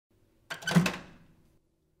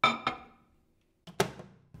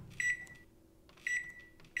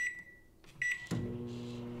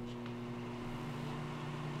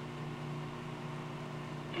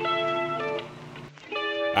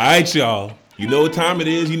right, y'all. You know what time it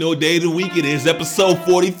is. You know what day of the week it is. Episode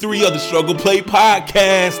 43 of the Struggle Plate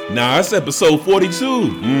Podcast. Nah, it's episode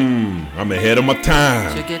 42. I'm ahead of my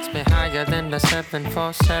time. She gets me higher than the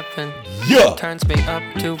 747. Yeah. Turns me up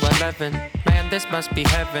to 11. Man, this must be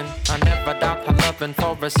heaven. I never doubt her loving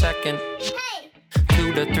for a second.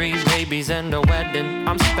 2 to 3 babies and a wedding.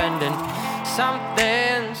 I'm spending.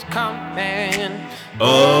 Something's coming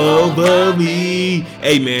over me.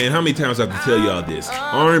 Hey man, how many times I have to tell y'all this?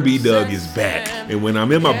 R&B Doug is back. And when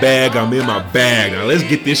I'm in my bag, I'm in my bag. Now let's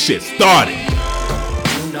get this shit started.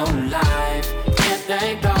 You know life, it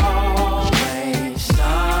ain't always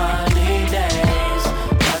sunny days.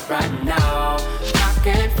 But right now, I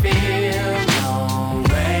can feel no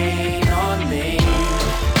rain on me.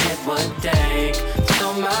 It would take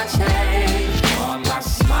so much hate for my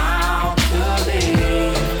smile to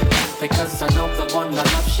leave. Because I know the one I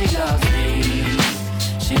love, she loves me.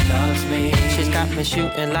 She loves me. She's got me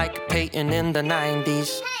shooting like Peyton in the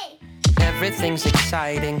 90s. Everything's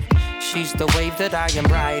exciting. She's the wave that I am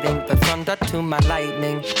riding, the thunder to my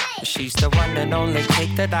lightning. She's the one and only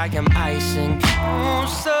cake that I am icing. Oh,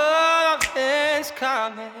 something's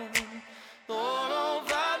coming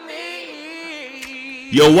over me.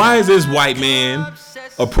 Yo, why is this white man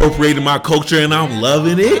appropriating my culture and I'm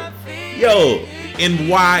loving it? Yo, and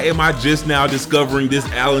why am I just now discovering this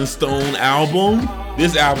Alan Stone album?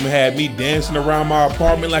 This album had me dancing around my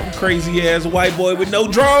apartment like a crazy ass white boy with no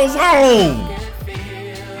drawers on.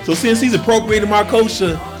 So since he's appropriating my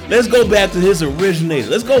culture, let's go back to his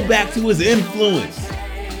originator. Let's go back to his influence.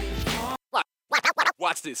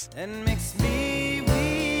 Watch this. And makes me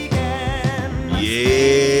weak and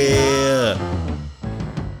Yeah.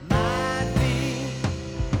 my feet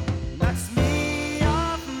knocks me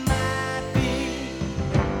off my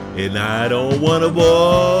feet. And I don't wanna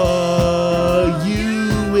bore you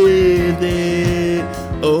with it.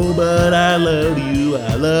 Oh, but I love you,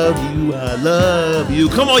 I love you, I love you.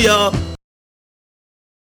 Come on, y'all.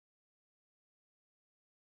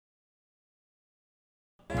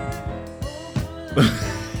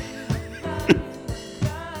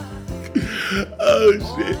 Oh,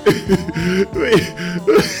 shit. Wait.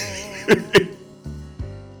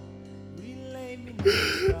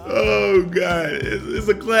 Oh God, it's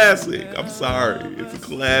a classic. I'm sorry, it's a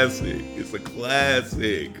classic. It's a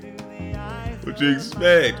classic. What you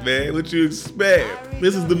expect, man? What you expect?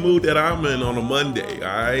 This is the mood that I'm in on a Monday. All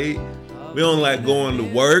right, we don't like going to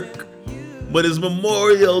work, but it's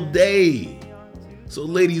Memorial Day. So,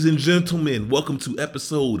 ladies and gentlemen, welcome to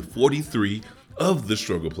episode 43 of the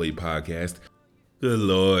Struggle Plate Podcast. Good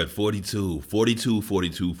Lord, 42.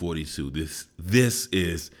 This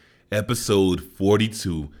is episode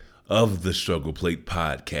 42 of the Struggle Plate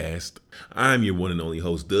Podcast. I'm your one and only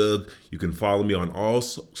host, Doug. You can follow me on all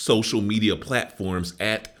social media platforms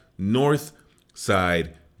at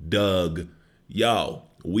Northside Doug.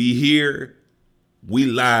 Y'all, we here, we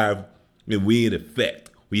live, and we in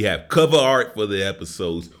effect. We have cover art for the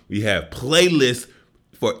episodes. We have playlists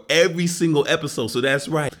for every single episode. So that's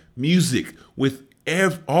right, music with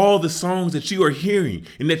all the songs that you are hearing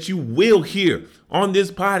and that you will hear on this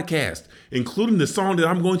podcast, including the song that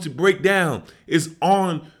I'm going to break down, is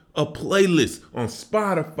on a playlist on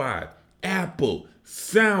Spotify, Apple,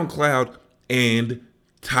 SoundCloud, and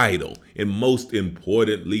Tidal. And most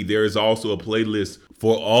importantly, there is also a playlist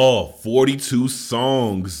for all 42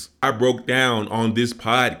 songs I broke down on this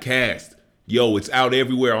podcast. Yo, it's out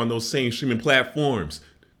everywhere on those same streaming platforms.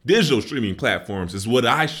 Digital streaming platforms is what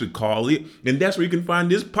I should call it. And that's where you can find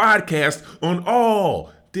this podcast on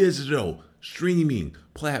all digital streaming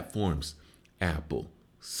platforms. Apple,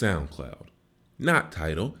 SoundCloud, not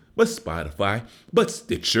Tidal, but Spotify, but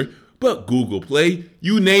Stitcher, but Google Play,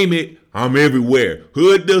 you name it, I'm everywhere.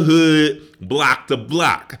 Hood to hood, block to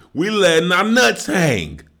block. We letting our nuts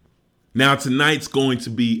hang. Now tonight's going to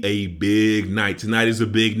be a big night. Tonight is a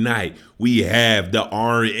big night. We have the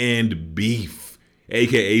R&B beef,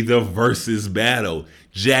 aka the versus battle.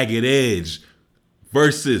 Jagged Edge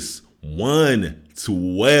versus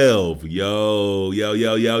 112. Yo.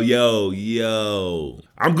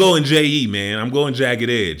 I'm going JE, man. I'm going Jagged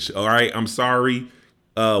Edge. All right. I'm sorry.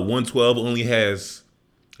 112 only has,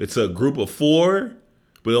 it's a group of 4,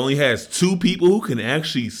 but it only has 2 people who can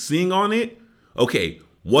actually sing on it. Okay.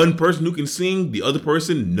 One person who can sing, the other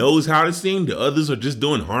person knows how to sing, the others are just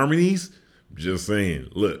doing harmonies. Just saying,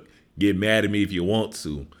 look, get mad at me if you want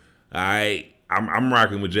to. All right. I'm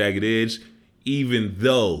rocking with Jagged Edge, even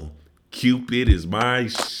though Cupid is my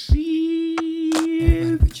shit.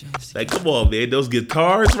 Like, come on, man. Those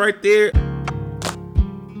guitars right there.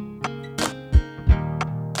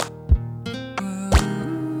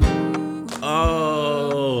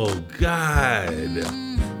 Oh, God.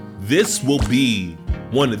 This will be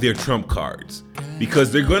one of their trump cards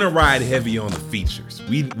because they're gonna ride heavy on the features.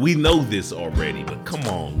 We know this already, but come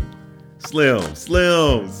on. Slim.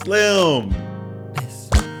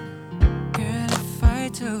 Girl, if I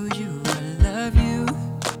told you I love you,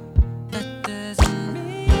 that doesn't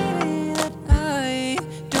mean that I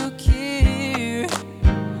don't care.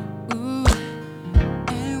 Ooh,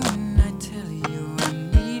 and when I tell you I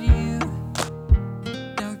need you,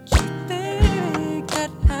 don't you think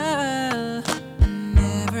that I'll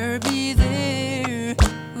never be there?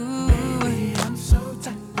 Ooh, baby, I'm so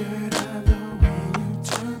tired of the way you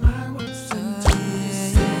turn my words into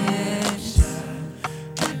decision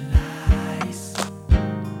and lies.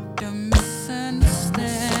 Don't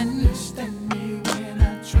misunderstand me when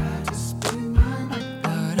I try to speak my mind.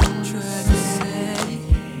 What I'm trying to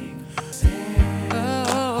say.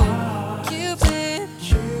 Oh, Cupid.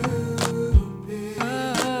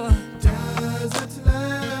 Oh, doesn't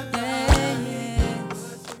lie. Yeah.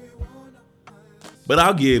 But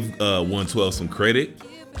I'll give 112 some credit.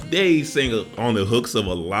 They sing on the hooks of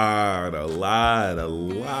a lot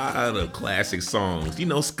of classic songs. You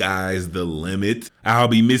know, Sky's the Limit. I'll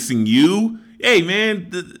Be Missing You. Hey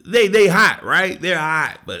man, they hot, right? They're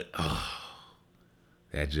hot, but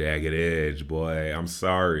that Jagged Edge, boy. I'm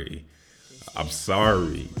sorry.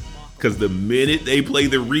 Cause the minute they play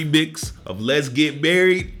the remix of Let's Get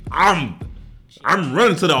Married, I'm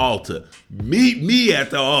running to the altar. Meet me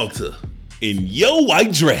at the altar in your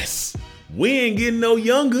white dress. We ain't getting no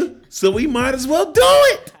younger, so we might as well do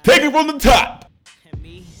it. Take it from the top. And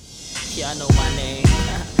me? Yeah, I know my name.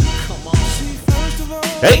 Come on. See, first of all,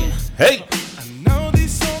 Hey. I know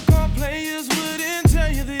these so-called players wouldn't tell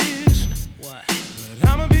you this, What? but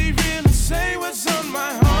I'ma be real and say what's on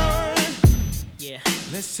my heart. Yeah.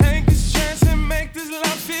 Let's take this chance and make this love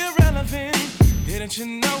feel relevant. Didn't you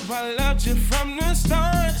know I loved you from the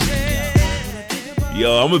start? Yeah.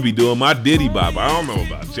 Yo, I'm gonna be doing my Diddy bop. I don't know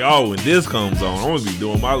about y'all when this comes on. I'm gonna be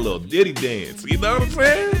doing my little Diddy dance. You know what I'm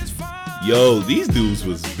saying? Yo, these dudes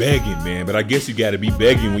was begging, man. But I guess you gotta be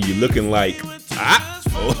begging when you're looking like, Let's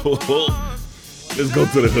go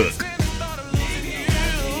to the hook.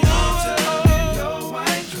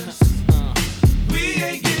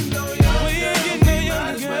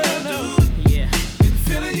 Yeah.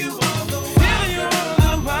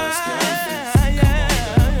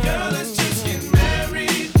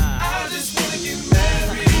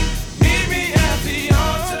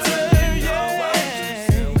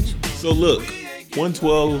 So look,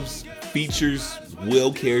 112's features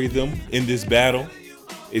will carry them in this battle.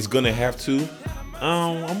 It's gonna have to.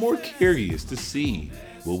 I'm more curious to see,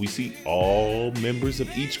 will we see all members of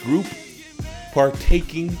each group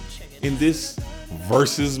partaking in this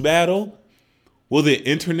versus battle? Will the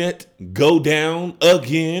internet go down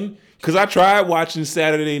again? Cause I tried watching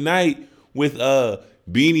Saturday Night with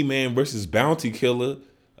Beanie Man versus Bounty Killer.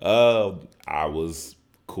 I was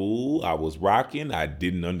cool. I was rocking. I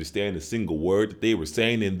didn't understand a single word that they were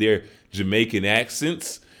saying in their Jamaican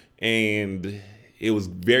accents, and it was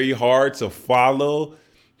very hard to follow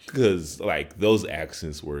because like those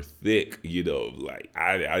accents were thick. You know, like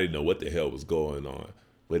I didn't know what the hell was going on,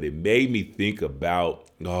 but it made me think about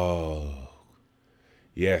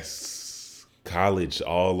yes, college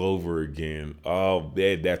all over again. Oh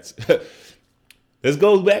man, that's. Let's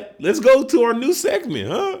go back. Let's go to our new segment,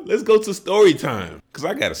 huh? Let's go to story time, because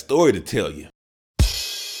I got a story to tell you.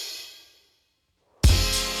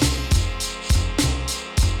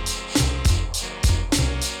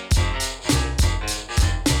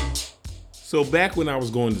 So back when I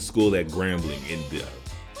was going to school at Grambling in the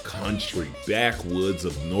country backwoods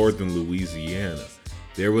of northern Louisiana,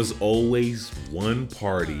 there was always one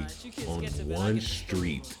party on one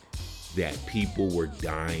street that people were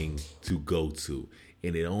dying to go to.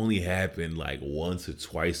 And it only happened like once or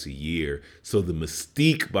twice a year. So the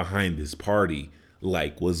mystique behind this party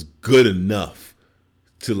like was good enough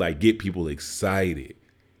to like get people excited.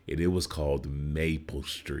 And it was called Maple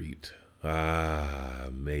Street.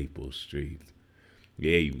 Maple Street.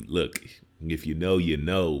 Yeah, look, if you know, you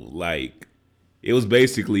know. Like, it was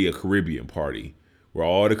basically a Caribbean party where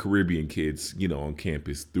all the Caribbean kids, you know, on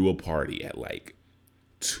campus threw a party at like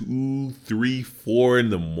 2, 3, 4 in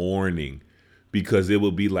the morning, because it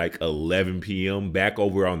would be like 11 p.m. back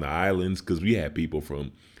over on the islands, because we had people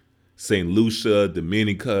from St. Lucia,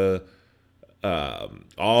 Dominica,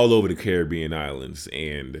 all over the Caribbean islands.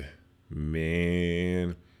 And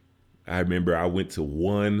man, I remember I went to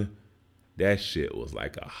one, that shit was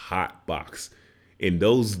like a hot box. And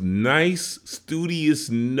those nice, studious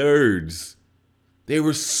nerds, they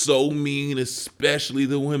were so mean, especially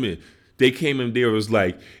the women. they came in there, was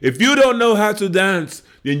like, if you don't know how to dance,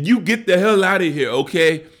 then you get the hell out of here,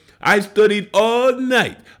 okay? I studied all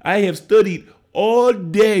night. I have studied all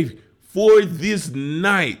day for this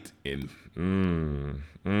night. And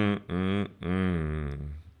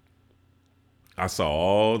I saw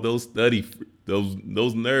all those those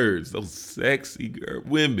nerds, those sexy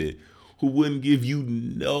women who wouldn't give you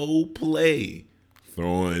no play,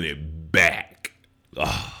 throwing it back.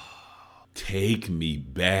 Oh, take me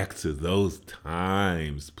back to those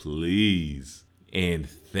times, please. And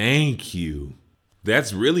thank you.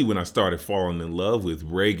 That's really when I started falling in love with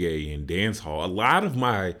reggae and dancehall. A lot of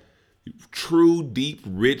my true, deep,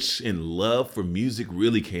 rich, and love for music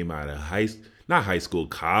really came out of not high school,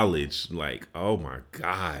 college. Like, oh my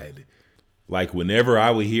God. Like whenever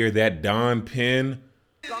I would hear that Don Penn,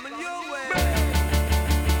 Coming your way.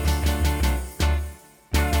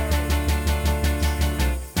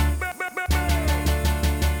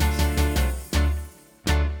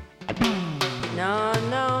 No,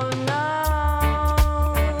 no, no.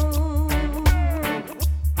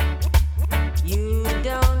 You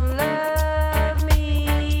don't love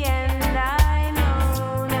me, and I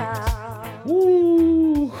know now.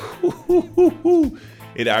 woo.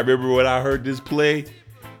 And I remember when I heard this play,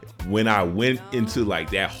 when I went into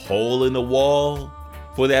like that hole in the wall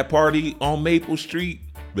for that party on Maple Street,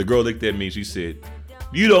 the girl looked at me and she said,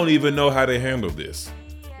 you don't even know how to handle this.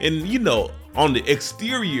 And you know, on the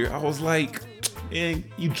exterior, I was like, man,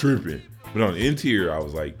 you tripping. But on the interior, I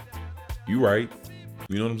was like, you right.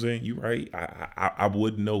 You know what I'm saying? You right. I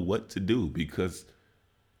wouldn't know what to do because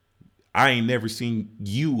I ain't never seen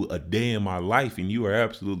you a day in my life, and you are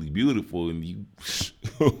absolutely beautiful, and you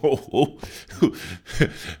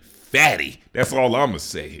fatty. That's all I'm gonna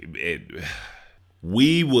say. And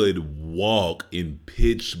we would walk in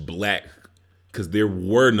pitch black because there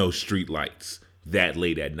were no street lights that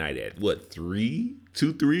late at night at what, 3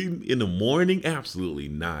 in the morning? Absolutely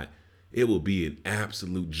not. It will be an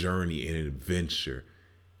absolute journey and an adventure.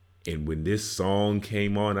 And when this song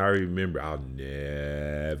came on, I remember, I'll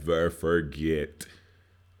never forget.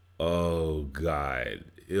 Oh God.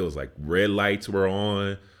 It was like red lights were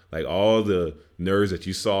on. Like all the nerds that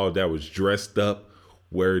you saw that was dressed up,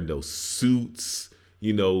 wearing those suits,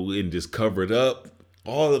 you know, and just covered up.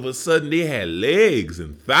 All of a sudden they had legs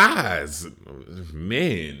and thighs.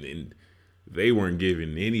 Man, and they weren't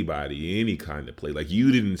giving anybody any kind of play. Like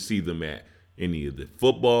you didn't see them at any of the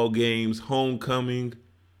football games, homecoming,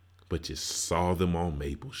 but you saw them on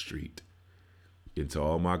Maple Street. And to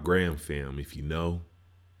all my Graham fam, if you know,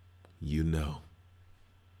 you know.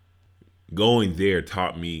 Going there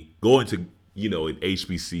taught me, going to, you know, an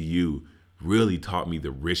HBCU really taught me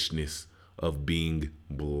the richness of being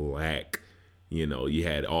black. You know, you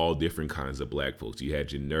had all different kinds of black folks. You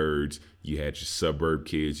had your nerds, you had your suburb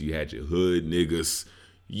kids, you had your hood niggas,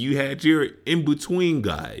 you had your in-between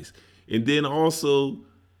guys. And then also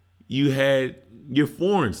you had your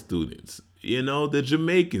foreign students, you know, the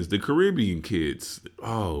Jamaicans, the Caribbean kids.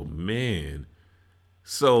 Oh, man.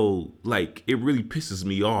 So, like, it really pisses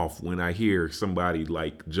me off when I hear somebody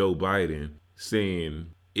like Joe Biden saying,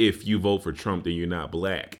 if you vote for Trump, then you're not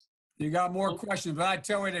black. You got more questions, but I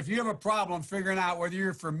tell you, if you have a problem figuring out whether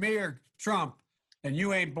you're for me or Trump, then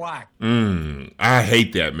you ain't black. I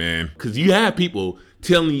hate that, man. Because you have people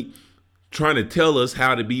trying to tell us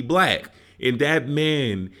how to be black. And that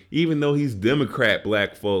man, even though he's Democrat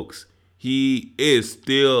black folks, he is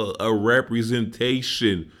still a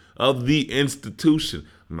representation of the institution.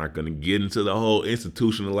 I'm not going to get into the whole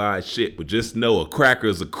institutionalized shit, but just know a cracker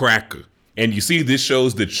is a cracker. And you see, this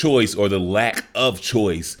shows the choice or the lack of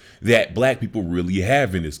choice that black people really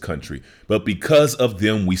have in this country. But because of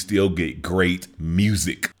them, we still get great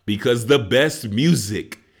music. Because the best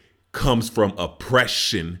music comes from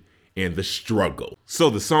oppression and the struggle. So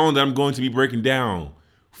the song that I'm going to be breaking down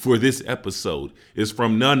for this episode is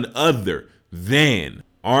from none other than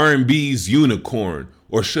R&B's Unicorn,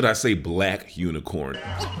 or should I say Black Unicorn.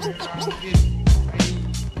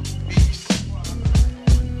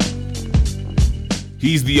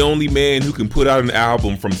 He's the only man who can put out an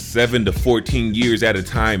album from 7 to 14 years at a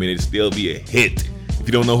time and it still be a hit. If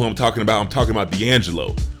you don't know who I'm talking about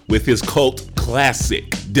D'Angelo with his cult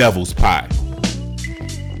classic, Devil's Pie.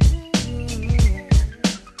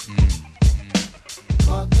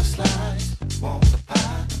 Fuck the slides, want the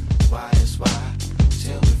pie. Why is why?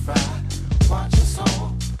 Till we fry. Watch us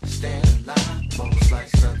all, stand alive. Most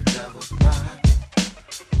slices of the devil's pie.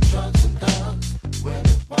 Drugs and thugs, women,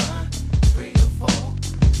 wine. 3 or 4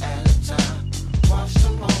 at a time. Watch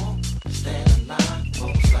them all, stand alive.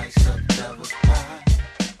 Most slices of the devil's pie.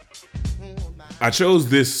 I chose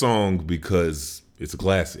this song because it's a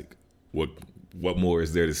classic. what more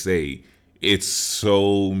is there to say? It's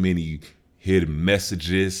so many hidden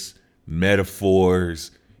messages,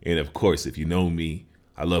 metaphors, and of course, if you know me,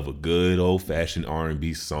 I love a good old-fashioned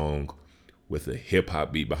R&B song with a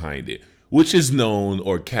hip-hop beat behind it, which is known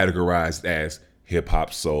or categorized as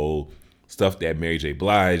hip-hop soul, stuff that Mary J.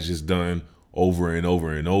 Blige has done over and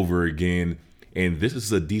over and over again. And this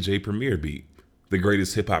is a DJ Premier beat, the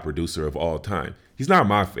greatest hip-hop producer of all time. He's not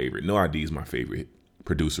my favorite. No ID is my favorite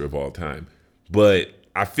producer of all time. But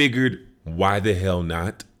I figured, why the hell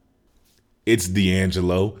not? It's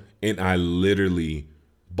D'Angelo, and I literally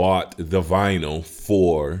bought the vinyl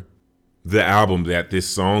for the album that this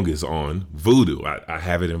song is on, Voodoo. I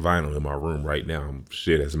have it in vinyl in my room right now.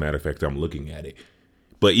 Shit, as a matter of fact, I'm looking at it.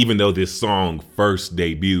 But even though this song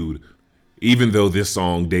debuted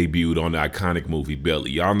on the iconic movie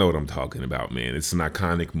Belly, y'all know what I'm talking about, man. It's an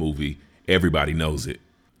iconic movie. Everybody knows it.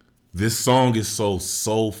 This song is so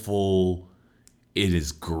soulful. It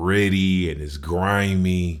is gritty. It is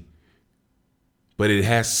grimy. But it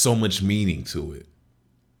has so much meaning to it.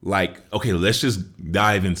 Like, okay, let's just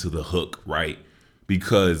dive into the hook, right?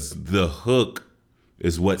 Because the hook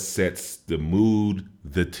is what sets the mood,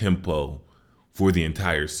 the tempo for the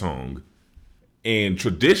entire song. And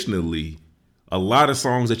traditionally, a lot of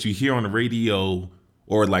songs that you hear on the radio,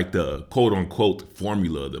 or like the quote unquote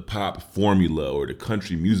formula, the pop formula or the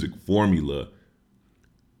country music formula,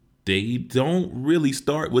 they don't really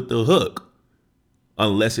start with the hook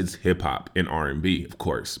unless it's hip hop and R&B, of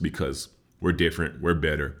course, because we're different, we're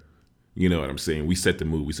better. You know what I'm saying? We set the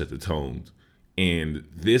mood, we set the tones. And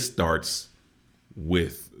this starts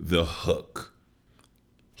with the hook.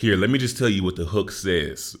 Here, let me just tell you what the hook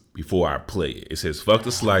says before I play it. It says, fuck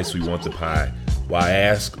the slice, we want the pie. Why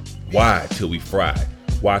ask why till we fry?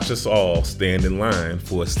 Watch us all stand in line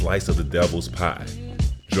for a slice of the devil's pie.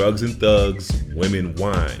 Drugs and thugs, women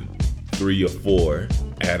wine, 3 or 4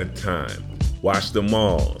 at a time. Watch them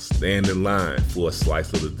all stand in line for a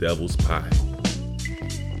slice of the devil's pie.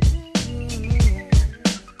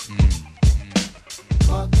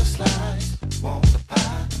 Fuck the slice, want the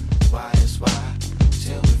pie. Why is why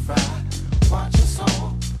till we fry? Watch us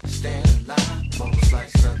all stand in line for a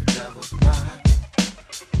slice of the devil's pie.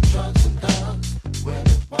 Drugs and thugs, women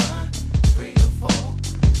wine, 3 or 4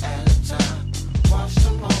 at a time. Watch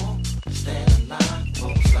them all stand in line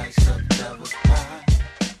for a slice of the devil's pie.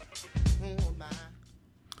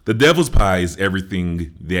 The devil's pie is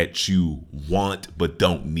everything that you want but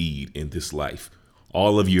don't need in this life.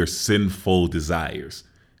 All of your sinful desires.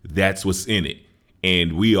 That's what's in it.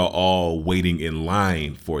 And we are all waiting in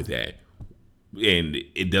line for that. And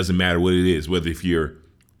it doesn't matter what it is, whether if you're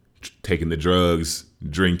taking the drugs,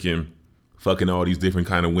 drinking, fucking all these different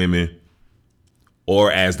kind of women,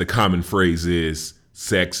 or as the common phrase is,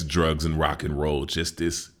 sex, drugs, and rock and roll. Just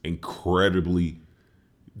this incredibly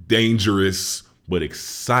dangerous but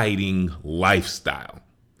exciting lifestyle.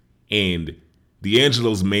 And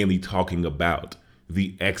D'Angelo's mainly talking about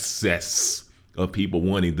the excess of people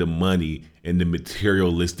wanting the money and the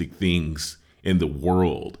materialistic things in the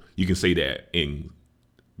world. You can say that in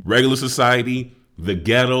regular society, the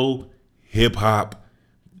ghetto, hip hop.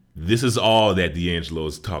 This is all that D'Angelo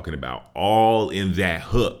is talking about, all in that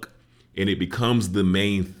hook. And it becomes the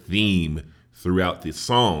main theme throughout this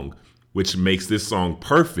song, which makes this song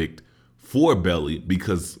perfect for Belly,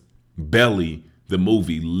 because Belly, the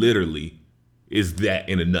movie, literally is that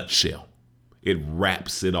in a nutshell. It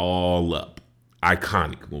wraps it all up.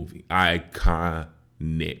 Iconic movie.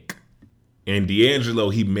 Iconic. And D'Angelo,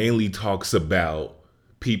 he mainly talks about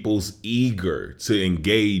people's eager to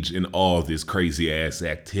engage in all this crazy ass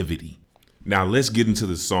activity. Now let's get into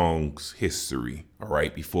the song's history, all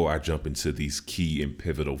right, before I jump into these key and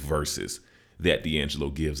pivotal verses that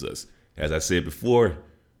D'Angelo gives us. As I said before,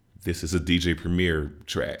 this is a DJ Premier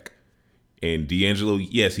track. And D'Angelo,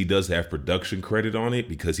 yes, he does have production credit on it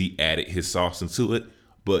because he added his sauce into it.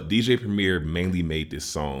 But DJ Premier mainly made this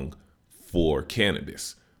song for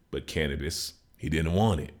Cannabis. But Cannabis, he didn't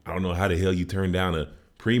want it. I don't know how the hell you turned down a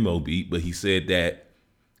Primo beat, but he said that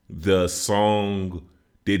the song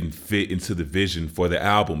didn't fit into the vision for the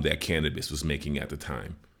album that Cannabis was making at the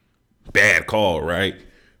time. Bad call, right?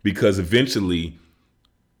 Because eventually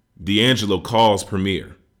D'Angelo calls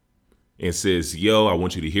Premier and says, yo, I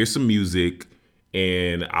want you to hear some music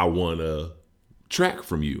and I want a track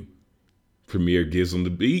from you. Premier gives him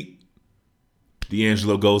the beat.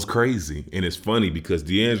 D'Angelo goes crazy. And it's funny because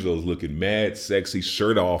D'Angelo's looking mad, sexy,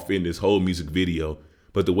 shirt off in this whole music video.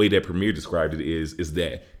 But the way that Premier described it is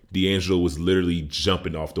that D'Angelo was literally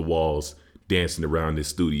jumping off the walls, dancing around his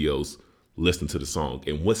studios, listening to the song.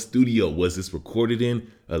 And what studio was this recorded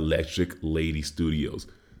in? Electric Lady Studios.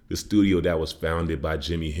 the studio that was founded by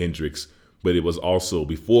Jimi Hendrix, but it was also,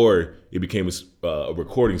 before it became a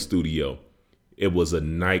recording studio, it was a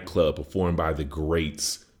nightclub performed by the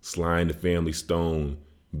greats, Sly and the Family Stone,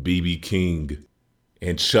 B.B. King,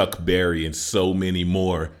 and Chuck Berry, and so many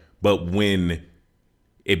more. But when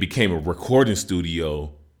it became a recording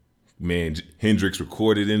studio, man, Hendrix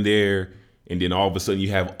recorded in there, and then all of a sudden you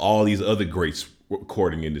have all these other greats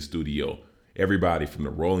recording in the studio. Everybody from the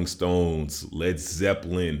Rolling Stones, Led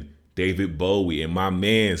Zeppelin, David Bowie, and my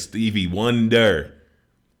man Stevie Wonder.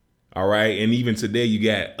 All right, and even today you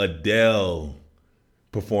got Adele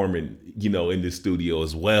performing, in the studio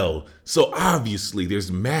as well. So obviously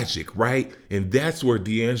there's magic, right? And that's where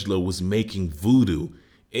D'Angelo was making Voodoo.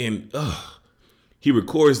 And he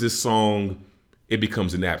records this song. It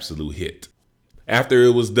becomes an absolute hit. After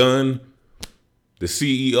it was done, the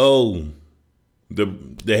CEO,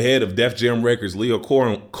 the head of Def Jam Records, Leo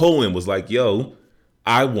Cohen, was like, yo,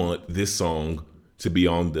 I want this song to be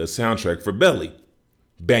on the soundtrack for Belly.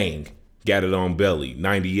 Bang, got it on Belly,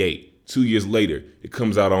 98. 2 years later, it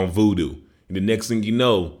comes out on Voodoo. And the next thing you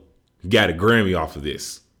know, got a Grammy off of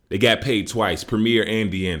this. They got paid twice, Premier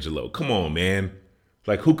and D'Angelo. Come on, man.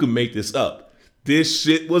 Like, who could make this up? This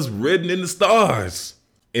shit was written in the stars.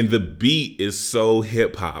 And the beat is so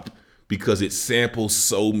hip hop because it samples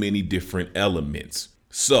so many different elements.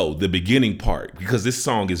 So the beginning part, because this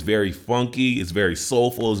song is very funky, it's very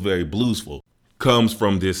soulful, it's very bluesful, comes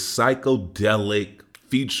from this psychedelic,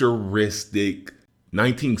 futuristic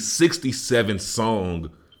 1967 song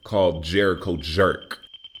called Jericho Jerk.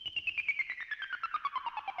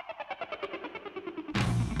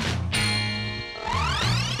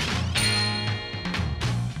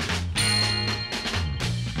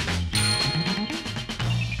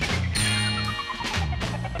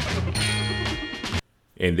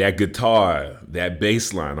 And that guitar, that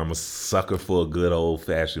bass line, I'm a sucker for a good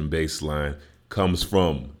old-fashioned bass line, comes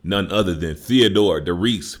from none other than Theodore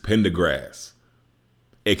Derice Pendergrass,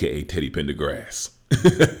 aka Teddy Pendergrass.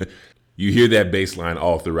 You hear that bass line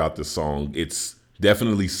all throughout the song. It's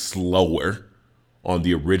definitely slower on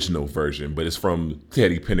the original version, but it's from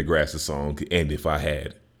Teddy Pendergrass's song, And If I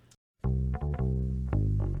Had.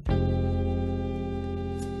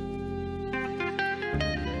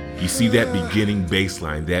 You see that beginning bass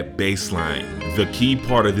line, the key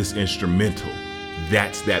part of this instrumental,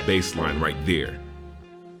 that's that bass line right there.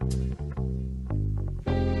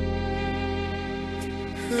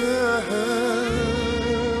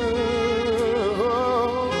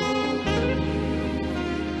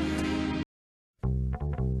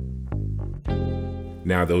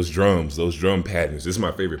 Now those drum patterns, this is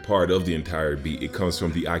my favorite part of the entire beat. It comes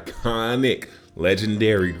from the iconic,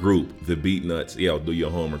 legendary group, the Beatnuts. Yeah, do your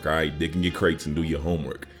homework, all right? Dig in your crates and do your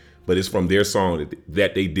homework. But it's from their song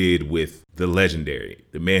that they did with the legendary,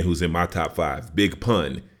 the man who's in my top 5, Big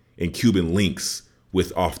Pun and Cuban Links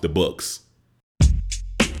with Off the Books.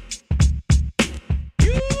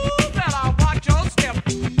 You better watch your step.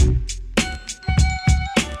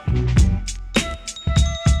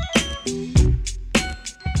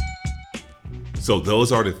 So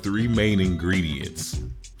those are the 3 main ingredients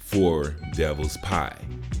for Devil's Pie.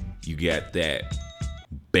 You got that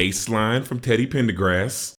bass line from Teddy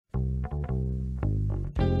Pendergrass,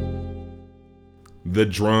 the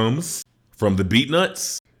drums from the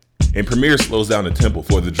Beatnuts, and Premier slows down the tempo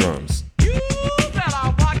for the drums. You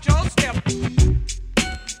better watch your step.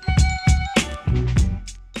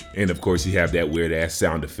 And of course you have that weird ass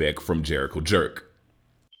sound effect from Jericho Jerk.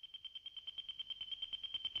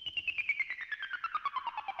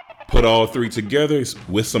 Put all 3 together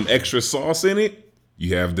with some extra sauce in it,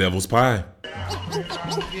 you have Devil's Pie.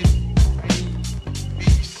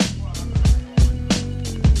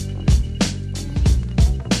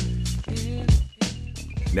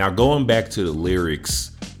 Now going back to the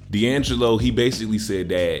lyrics, D'Angelo, he basically said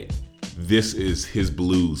that this is his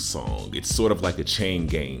blues song. It's sort of like a chain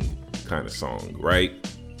gang kind of song, right?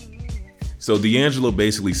 So D'Angelo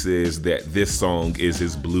basically says that this song is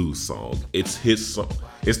his blues song. It's his song.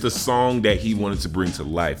 It's the song that he wanted to bring to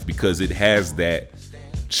life because it has that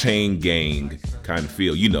chain gang kind of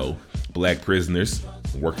feel. You know, black prisoners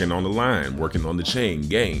working on the line, working on the chain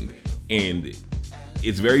gang. And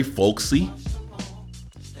it's very folksy,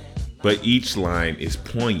 but each line is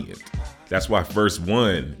poignant. That's why the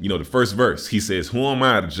first verse, he says, "Who am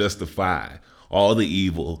I to justify all the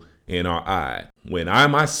evil in our eye? When I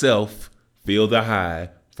myself feel the high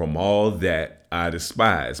from all that I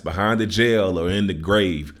despise. Behind the jail or in the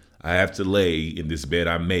grave, I have to lay in this bed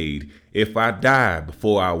I made. If I die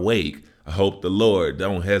before I wake, I hope the Lord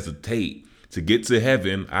don't hesitate. To get to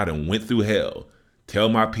heaven, I done went through hell. Tell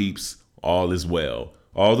my peeps all is well.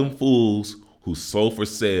 All them fools who sold for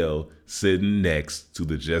sale sitting next to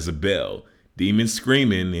the Jezebel. Demons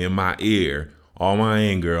screaming in my ear, all my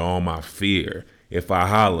anger, all my fear. If I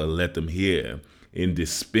holler, let them hear in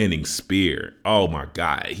this spinning spear. Oh my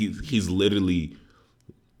God, he's literally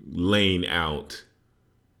laying out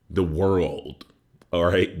the world, all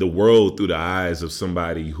right? The world through the eyes of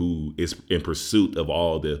somebody who is in pursuit of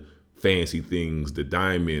all the fancy things, the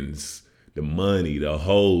diamonds, the money, the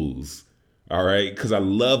hoes, all right? Because I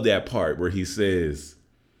love that part where he says,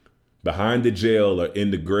 behind the jail or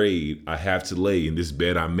in the grave, I have to lay in this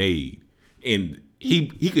bed I made. And he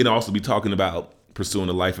can also be talking about pursuing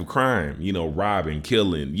a life of crime, robbing,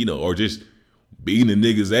 killing, or just beating a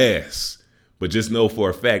nigga's ass. But just know for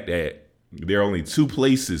a fact that there are only two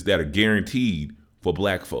places that are guaranteed for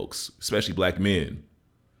black folks, especially black men.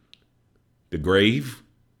 The grave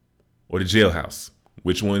or the jailhouse.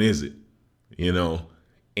 Which one is it?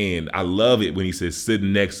 And I love it when he says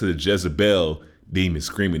sitting next to the Jezebel, demon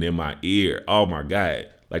screaming in my ear. Oh my God.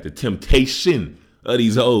 Like the temptation of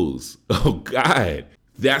these hoes. Oh God.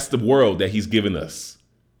 That's the world that he's given us.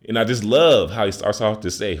 And I just love how he starts off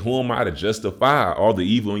to say, who am I to justify all the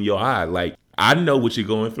evil in your eye? Like, I know what you're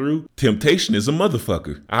going through. Temptation is a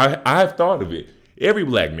motherfucker. I've thought of it. Every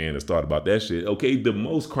black man has thought about that shit. Okay, the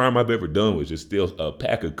most crime I've ever done was just steal a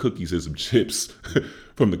pack of cookies and some chips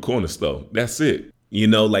from the corner store. That's it.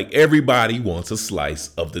 Like everybody wants a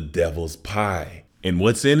slice of the devil's pie. And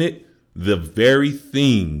what's in it? The very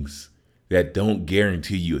things that don't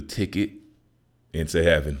guarantee you a ticket into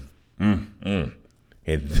heaven. And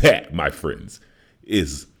that, my friends,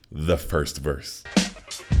 is the first verse.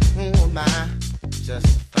 Who am I?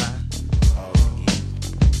 Justify all the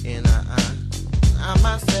evil in our eyes. I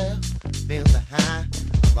myself feel the high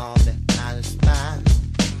of all that I despise.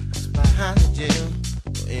 Behind the jail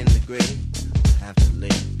or in the grave, I have to lay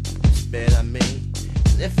this bed I made.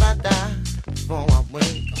 And if I die before I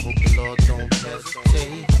wake, I hope the Lord don't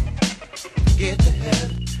hesitate. Get to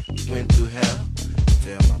heaven, you went through hell.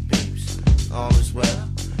 Tell my peeps, all is well.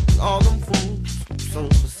 And all them fools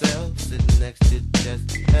sold for sale, sitting next to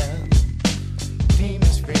Jezebel.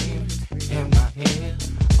 Demons scream in my ear,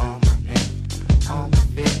 on my head, on my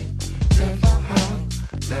bed. If I hung,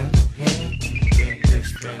 let them hear, in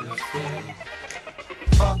this fear.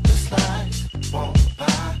 Fuck the slice, want the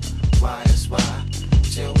pie, why is why,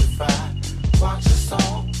 till we fry. Watch us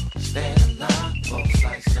all, stand alive, for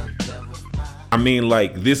slice of devil's pie. I mean,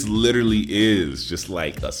 like, this literally is just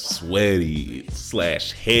like a sweaty /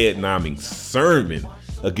 head-nomming sermon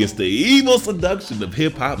against the evil seduction of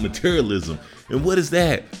hip-hop materialism. And what is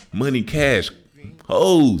that? Money, cash,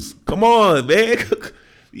 hoes. Come on, man.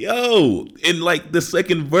 Yo. In like the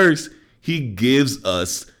second verse, he gives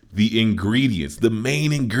us the ingredients, the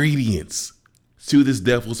main ingredients to this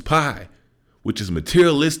devil's pie, which is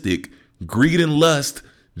materialistic, greed and lust,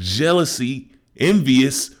 jealousy,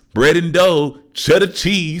 envious, bread and dough, cheddar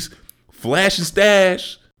cheese, flash and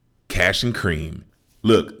stash, cash and cream.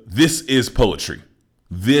 Look, this is poetry.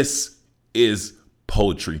 This is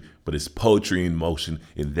poetry, but it's poetry in motion,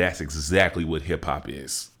 and that's exactly what hip hop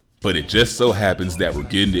is. But it just so happens that we're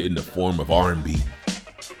getting it in the form of R&B.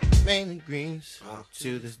 Main ingredients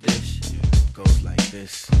to this dish goes like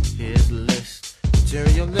this. Here's the list: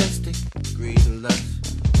 materialistic, greed and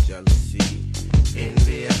lust, jealousy,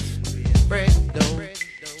 envious, bread and dough,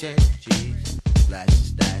 cheddar cheese, flash and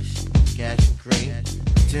stash, cash and cream,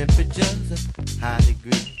 temperatures of high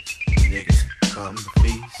degrees. Niggas come to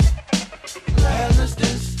feast. What is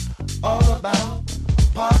this all about?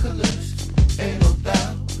 Apocalypse, ain't no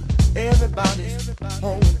doubt. Everybody's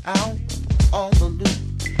holding out. All the loot,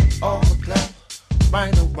 all the clout.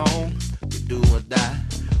 Right or wrong, we do or die.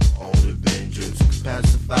 Only vengeance can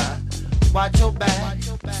pacify. Watch your back,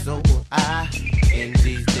 so will I. In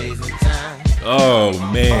these days and times. Oh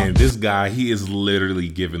man, this guy, he is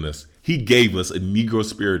literally he gave us a Negro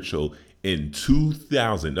spiritual in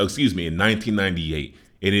 1998.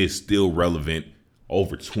 It is still relevant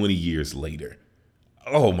over 20 years later.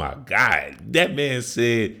 Oh my God. That man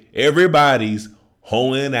said everybody's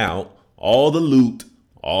hoeing out all the loot,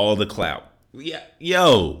 all the clout. Yeah,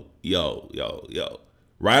 yo.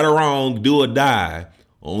 Right or wrong, do or die,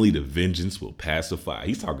 only the vengeance will pacify.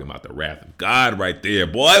 He's talking about the wrath of God right there.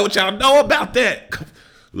 Boy, what y'all know about that?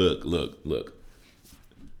 Look.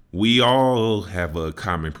 We all have a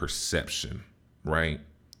common perception, right,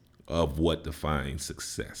 of what defines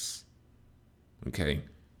success. Okay?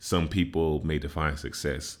 Some people may define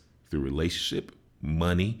success through relationship,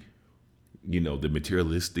 money, the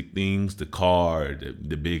materialistic things, the car,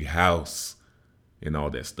 the big house, and all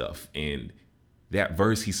that stuff. And that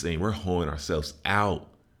verse, he's saying we're hoeing ourselves out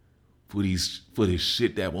for this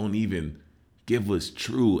shit that won't even give us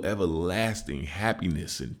true everlasting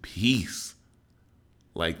happiness and peace.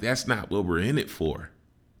 Like, that's not what we're in it for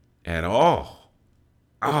at all.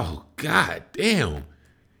 Oh, god damn.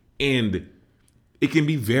 And it can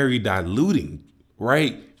be very diluting,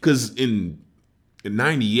 right? Because in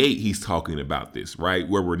 98, he's talking about this, right?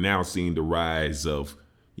 Where we're now seeing the rise of,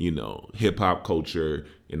 hip hop culture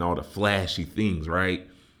and all the flashy things, right?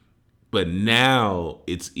 But now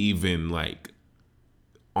it's even like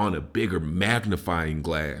on a bigger magnifying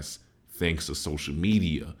glass thanks to social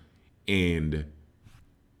media. And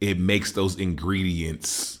it makes those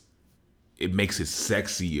ingredients, it makes it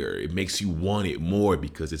sexier. It makes you want it more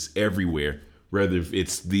because it's everywhere. Whether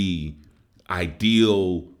it's the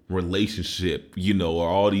ideal relationship, or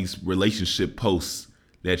all these relationship posts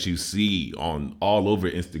that you see on all over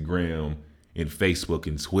Instagram and Facebook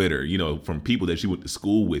and Twitter, from people that you went to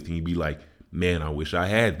school with, and you'd be like, man, I wish I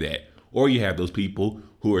had that. Or you have those people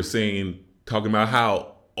who are talking about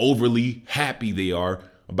how overly happy they are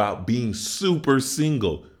about being super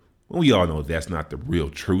single. Well, we all know that's not the real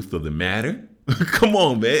truth of the matter. Come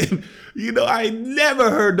on, man. I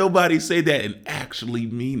never heard nobody say that and actually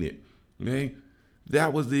mean it. Okay?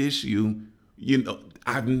 That was the issue.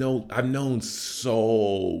 I've known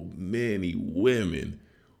so many women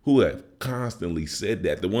who have constantly said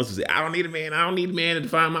that. The ones who say, I don't need a man. I don't need a man to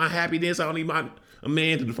define my happiness. I don't need a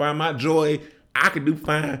man to define my joy. I can do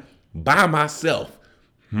fine by myself.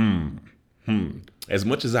 As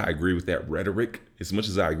much as I agree with that rhetoric, as much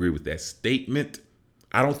as I agree with that statement,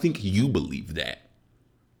 I don't think you believe that.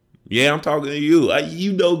 Yeah, I'm talking to you.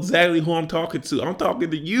 You know exactly who I'm talking to. I'm talking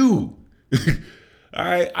to you. All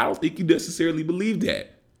right? I don't think you necessarily believe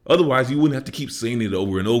that. Otherwise, you wouldn't have to keep saying it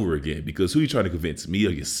over and over again, because who are you trying to convince, me or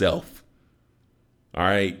yourself? All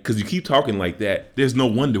right? Because you keep talking like that, there's no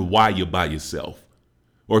wonder why you're by yourself.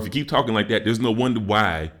 Or if you keep talking like that, there's no wonder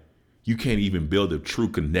why you can't even build a true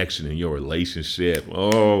connection in your relationship.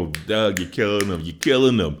 Oh, Doug, you're killing them. You're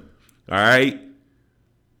killing them. All right?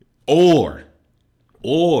 Or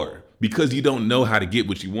because you don't know how to get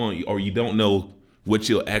what you want, or you don't know what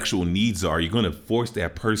your actual needs are, you're going to force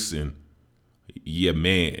that person, your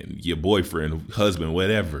man, your boyfriend, husband,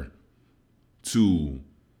 whatever, to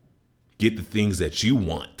get the things that you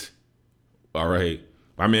want. All right?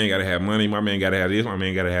 My man got to have money. My man got to have this. My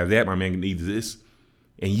man got to have that. My man needs this.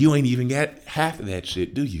 And you ain't even got half of that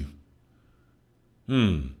shit, do you?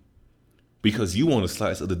 Because you want a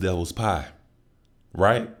slice of the devil's pie,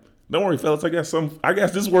 right? Don't worry, fellas. I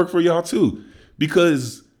guess this worked for y'all too.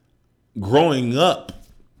 Because growing up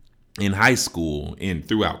in high school and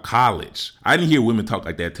throughout college, I didn't hear women talk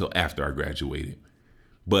like that till after I graduated.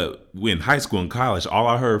 But when high school and college, all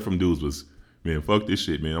I heard from dudes was, man, fuck this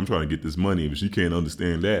shit, man. I'm trying to get this money. If she can't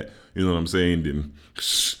understand that, you know what I'm saying? Then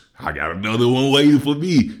I got another one waiting for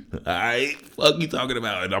me. All right, fuck you talking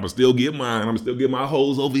about it. I'ma still get mine. I'ma still get my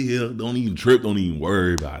hoes over here. Don't even trip. Don't even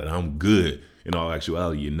worry about it. I'm good. In all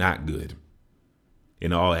actuality, you're not good.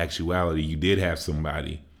 In all actuality, you did have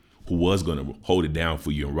somebody who was going to hold it down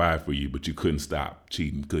for you and ride for you, but you couldn't stop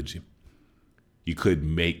cheating, could you? You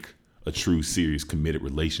couldn't make a true, serious, committed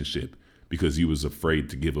relationship because you was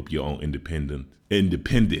afraid to give up your own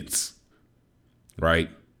independence,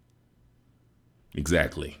 right?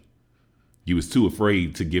 Exactly. You was too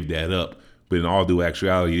afraid to give that up, but in all due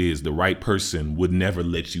actuality is the right person would never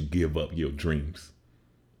let you give up your dreams.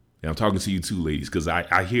 And I'm talking to you too, ladies, because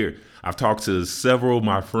I've talked to several of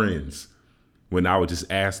my friends when I would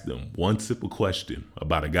just ask them one simple question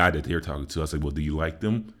about a guy that they're talking to. I said, well, do you like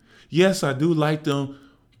them? Yes, I do like them,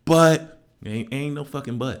 but ain't no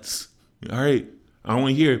fucking buts. All right. I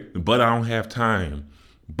only hear, but I don't have time,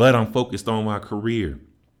 but I'm focused on my career.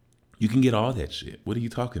 You can get all that shit. What are you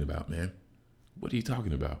talking about, man? What are you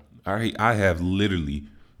talking about? All right. I have literally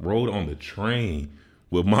rode on the train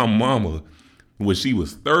with my mama when she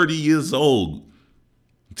was 30 years old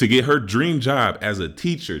to get her dream job as a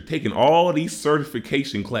teacher, taking all these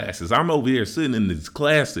certification classes. I'm over there sitting in these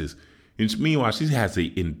classes. And meanwhile, she has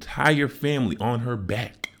an entire family on her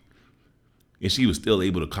back. And she was still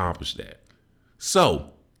able to accomplish that.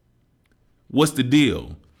 So, what's the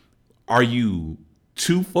deal? Are you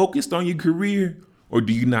too focused on your career, or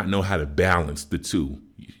do you not know how to balance the two?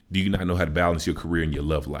 Do you not know how to balance your career and your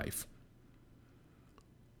love life?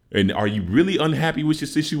 And are you really unhappy with your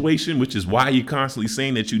situation, which is why you're constantly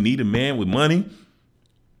saying that you need a man with money?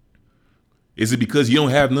 Is it because you don't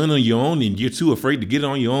have none on your own and you're too afraid to get it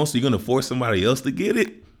on your own, so you're going to force somebody else to get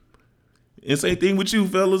it? And same thing with you,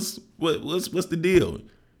 fellas. What's the deal?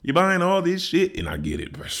 You're buying all this shit, and I get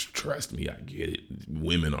it. Trust me, I get it.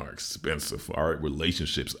 Women are expensive. Our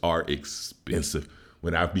relationships are expensive.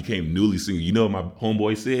 when I became newly single, you know what my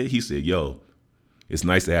homeboy said? He said, yo, it's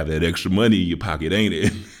nice to have that extra money in your pocket, ain't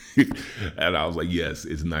it? And I was like, yes,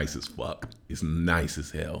 it's nice as fuck. It's nice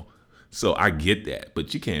as hell. So I get that,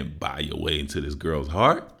 but you can't buy your way into this girl's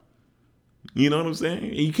heart. You know what I'm saying?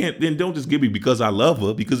 And you can't, then don't just give me because I love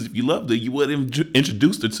her, because if you loved her, you would have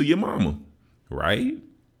introduced her to your mama, right?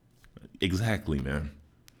 Exactly, man.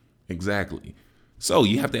 Exactly. So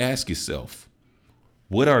you have to ask yourself,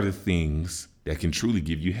 what are the things that can truly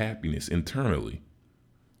give you happiness internally?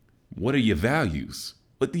 What are your values?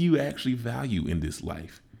 What do you actually value in this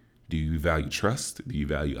life? Do you value trust? Do you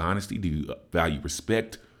value honesty? Do you value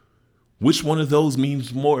respect? Which one of those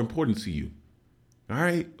means more important to you? All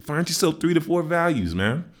right, find yourself 3 to 4 values,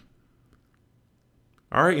 man.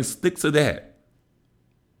 All right, and stick to that.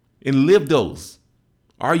 And live those.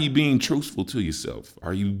 Are you being truthful to yourself?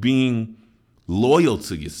 Are you being loyal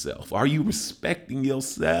to yourself? Are you respecting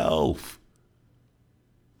yourself?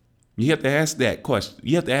 You have to ask that question.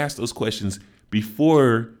 You have to ask those questions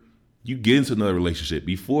before you get into another relationship,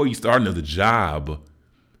 before you start another job,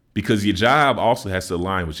 because your job also has to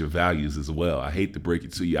align with your values as well. I hate to break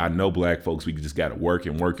it to you. I know black folks, we just got to work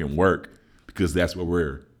and work and work because that's what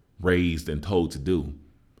we're raised and told to do.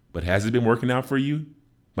 But has it been working out for you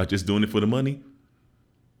by just doing it for the money?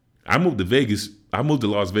 I moved to Vegas. I moved to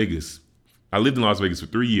Las Vegas. I lived in Las Vegas for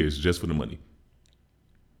 3 years just for the money.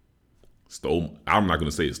 I'm not going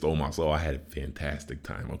to say it stole my soul. I had a fantastic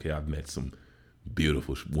time. Okay. I've met some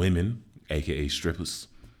beautiful women, AKA strippers,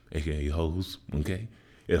 AKA hoes. Okay.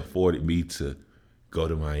 It afforded me to go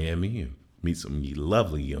to Miami and meet some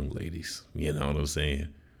lovely young ladies. You know what I'm saying?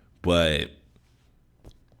 But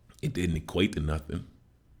it didn't equate to nothing.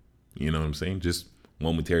 You know what I'm saying? Just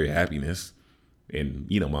momentary happiness and,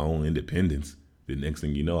 you know, my own independence. The next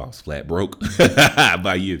thing you know, I was flat broke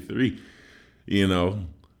by year 3, you know?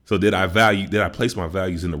 So did I place my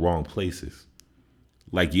values in the wrong places?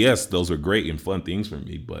 Like, yes, those are great and fun things for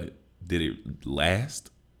me, but did it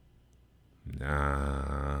last?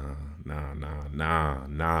 Nah,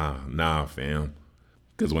 fam.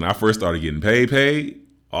 Because when I first started getting paid,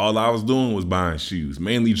 all I was doing was buying shoes,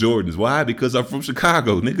 mainly Jordans. Why? Because I'm from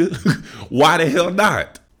Chicago, nigga. Why the hell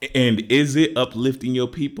not? And is it uplifting your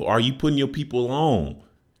people? Are you putting your people on?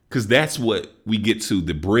 Because that's what we get to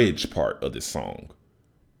the bridge part of the song.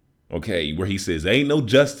 Okay, where he says, ain't no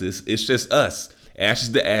justice, it's just us. Ashes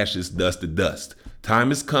to ashes, dust to dust. Time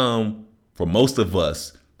has come for most of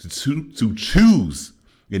us to choose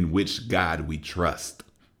in which God we trust.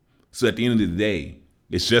 So at the end of the day,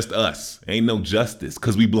 it's just us. Ain't no justice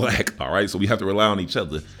because we black, all right? So we have to rely on each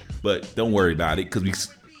other. But don't worry about it because we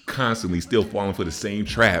constantly still falling for the same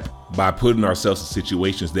trap by putting ourselves in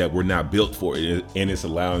situations that we're not built for, and it's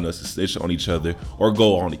allowing us to snitch on each other or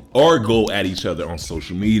go at each other on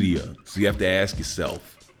social media. So you have to ask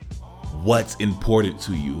yourself, what's important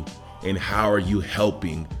to you and how are you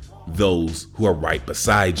helping those who are right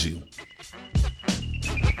beside you?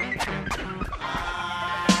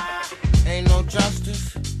 Ain't no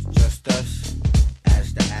justice, just us.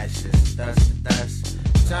 Ash to ashes, dust to dust.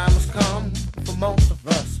 Time has come for most of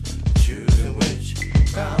us, choosing which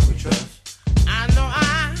God we trust. I know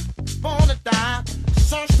I wanna die,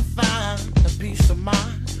 search to find a peace of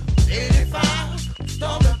mind. 85,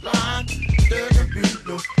 stomach blind, there can be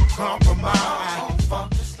no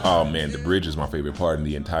compromise. Oh man, the bridge is my favorite part in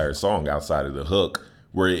the entire song outside of the hook,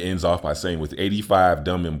 where it ends off by saying, with 85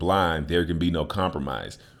 dumb and blind, there can be no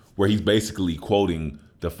compromise. Where he's basically quoting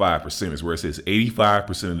the 5%ers, where it says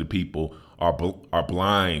 85% of the people are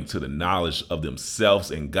blind to the knowledge of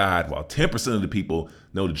themselves and God, while 10% of the people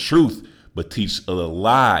know the truth but teach a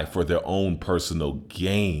lie for their own personal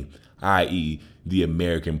gain, i.e. the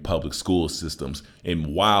American public school systems.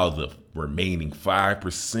 And while the remaining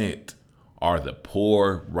 5% are the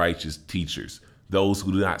poor, righteous teachers, those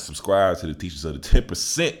who do not subscribe to the teachings of the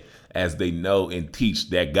 10%, as they know and teach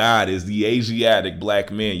that God is the Asiatic black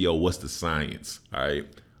man. Yo, what's the science? All right.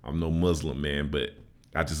 I'm no Muslim, man, but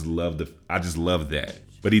I just love that.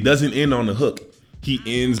 But he doesn't end on the hook. He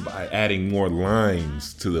ends by adding more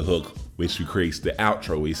lines to the hook, which creates the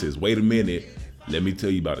outro. He says, wait a minute, let me tell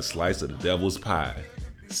you about a slice of the devil's pie.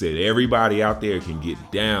 Said everybody out there can get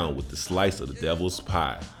down with the slice of the devil's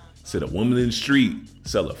pie. Said a woman in the street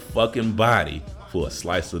sell a fucking body for a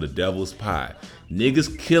slice of the devil's pie.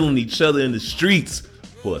 Niggas killing each other in the streets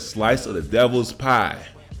for a slice of the devil's pie.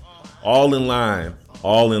 All in line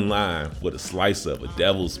with a slice of a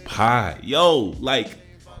devil's pie. Yo, like,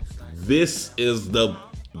 this is the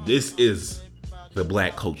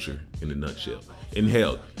black culture in a nutshell. And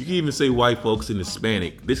hell, you can even say white folks and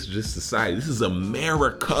Hispanic. This is just society. This is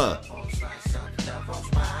America.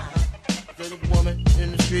 Little woman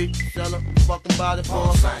street, sell a fucking body for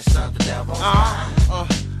a slice of the devil's pie.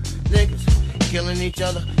 Niggas killing each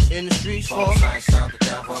other in the streets for a slice of the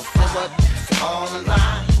devil's pie. But it's all a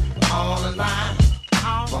lie, all a lie.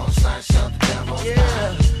 For a slice of the devil's pie.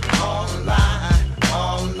 Yeah, all a lie,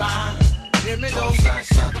 all a lie. Give me those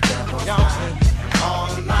slice of the devil's pie.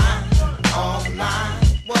 All a lie, all a lie.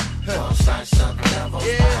 What? For a slice of the devil's pie.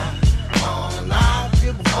 Yeah. All a lie,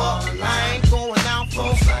 give a fuck. I ain't going out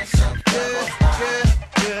for a slice of the devil's pie.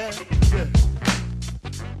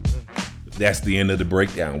 That's the end of the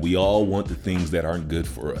breakdown. We all want the things that aren't good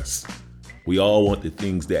for us. We all want the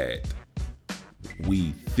things that we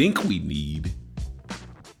think we need,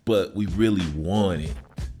 but we really want it.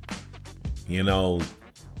 You know,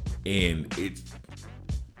 and it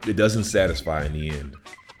doesn't satisfy in the end.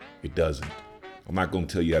 It doesn't. I'm not going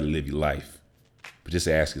to tell you how to live your life, but just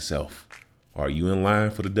ask yourself, are you in line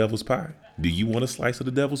for the devil's pie? Do you want a slice of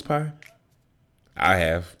the devil's pie? I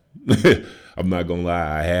have. I'm not going to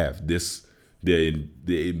lie, I have. The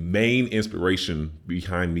main inspiration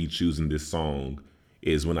behind me choosing this song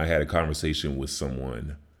is when I had a conversation with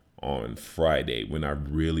someone on Friday when I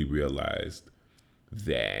really realized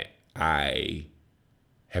that I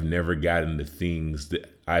have never gotten the things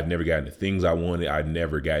that I've never gotten the things I wanted. I've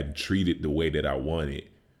never gotten treated the way that I wanted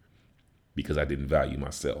because I didn't value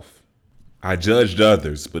myself. I judged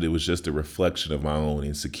others, but it was just a reflection of my own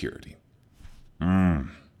insecurity.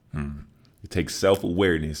 It takes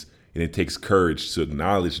self-awareness and it takes courage to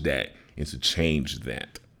acknowledge that and to change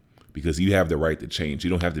that, because you have the right to change. You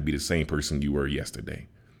don't have to be the same person you were yesterday.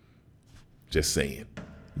 Just saying.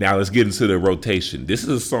 Now let's get into the rotation. This is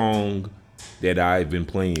a song that I've been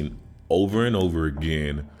playing over and over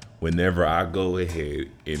again whenever I go ahead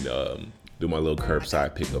and do my little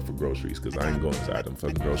curbside pickup for groceries, because I ain't going inside them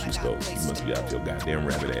fucking grocery stores. You must be out your goddamn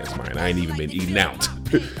rabbit ass mind. I ain't even been eating out.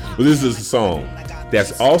 But this is a song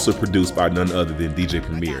that's also produced by none other than DJ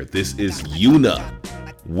Premier. This is Yuna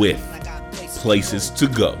with Places to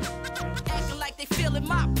Go. Like they feeling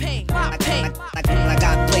my pain. I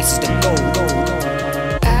got places to go.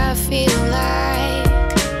 I feel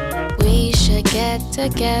like we should get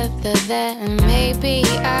together, then maybe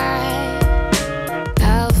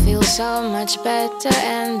I'll feel so much better.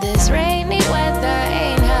 And this rainy weather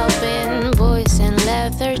ain't helping. Boys in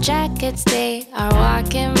leather jackets, they are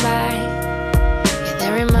walking by. Yeah,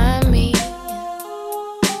 they remind me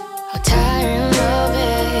how tiring love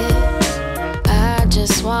is. I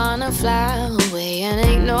just wanna fly away and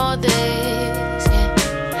ignore this.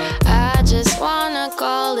 Yeah. I just wanna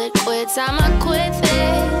call it quits. I'ma quit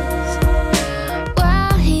this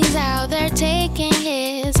while he's out there taking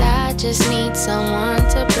his. I just need someone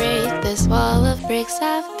to break this wall of bricks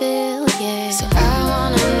I've built. Yeah. So I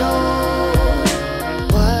wanna know,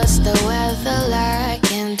 what's the weather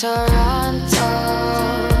like in Toronto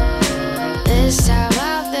this time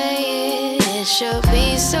of the year? It should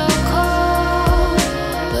be so cold,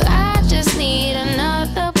 but I just need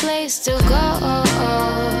another place to go,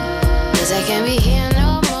 'cause I can't be here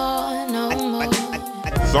no more, no more.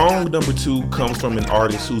 Song number 2 comes from an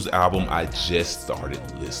artist whose album I just started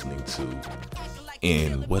listening to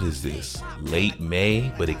in, what is this, late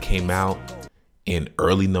May, but it came out in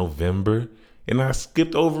early November, and I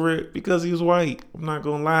skipped over it because he was white. I'm not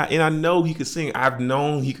gonna lie. And I know he could sing. I've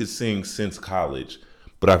known he could sing since college,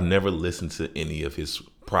 but I've never listened to any of his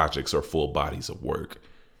projects or full bodies of work.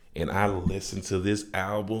 And I listened to this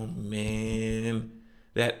album, man,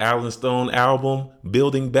 that Alan Stone album,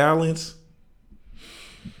 Building Balance.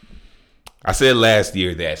 I said last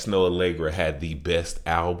year that Snow Allegra had the best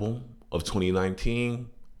album of 2019.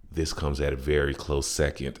 This comes at a very close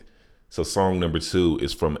second. So song number 2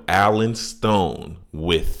 is from Alan Stone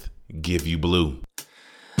with Give You Blue.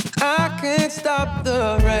 I can't stop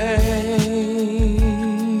the rain,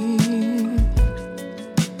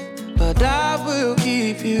 but I will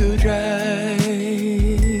keep you dry.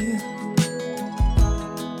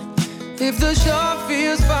 If the shore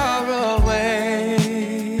feels far away,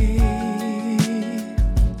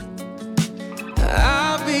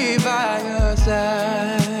 I'll be by your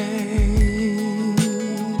side.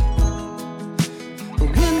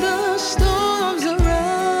 When the storms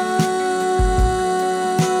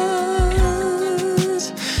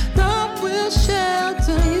arise, love will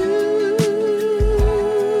shelter you.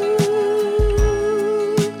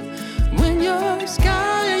 When your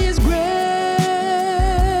sky is gray,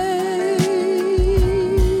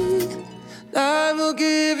 I will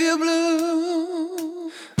give you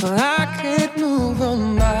blue. I can't move a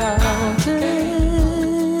mountain.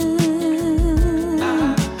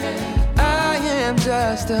 I am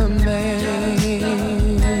just a man.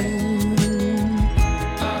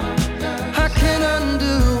 I can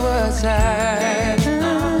undo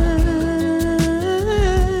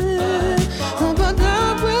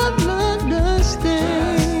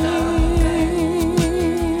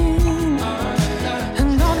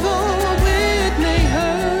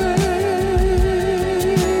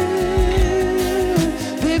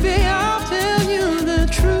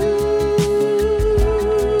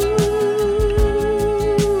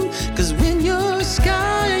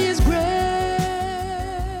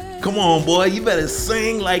on, boy. You better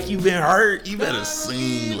sing like you've been hurt. You better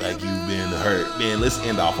sing like you've been hurt. Man, let's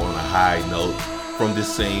end off on a high note from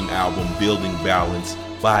this same album, Building Balance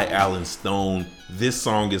by Alan Stone. This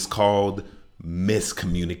song is called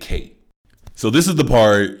Miscommunicate. So this is the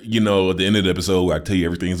part, at the end of the episode where I tell you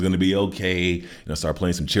everything's going to be okay. And I start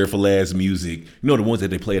playing some cheerful ass music. The ones that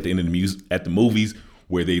they play at the end of the movies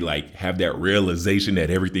where they like have that realization that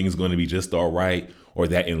everything's going to be just all right, or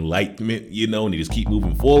that enlightenment, and they just keep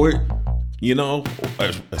moving forward,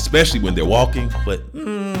 especially when they're walking. But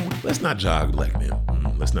let's not jog, black men.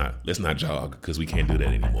 Let's not jog, because we can't do that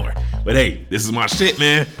anymore. But hey, this is my shit,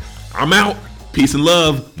 man. I'm out. Peace and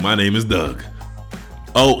love. My name is Doug.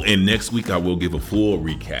 Oh, and next week I will give a full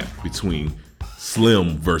recap between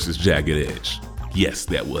Slim versus Jagged Edge. Yes,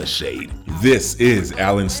 that was shade. This is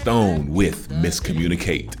Alan Stone with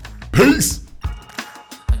Miscommunicate. Peace.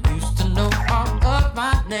 I used to know all of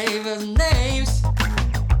my neighbors' names.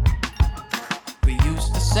 We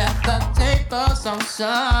used to set the tables on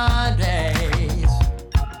Sundays.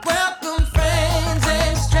 Welcome friends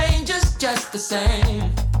and strangers just the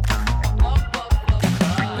same.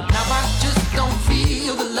 But now I just don't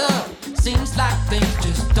feel the love. Seems like things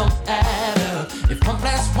just don't add up. If 1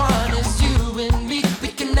 + 1 is you and me, we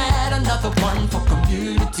can add another one for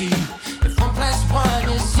community.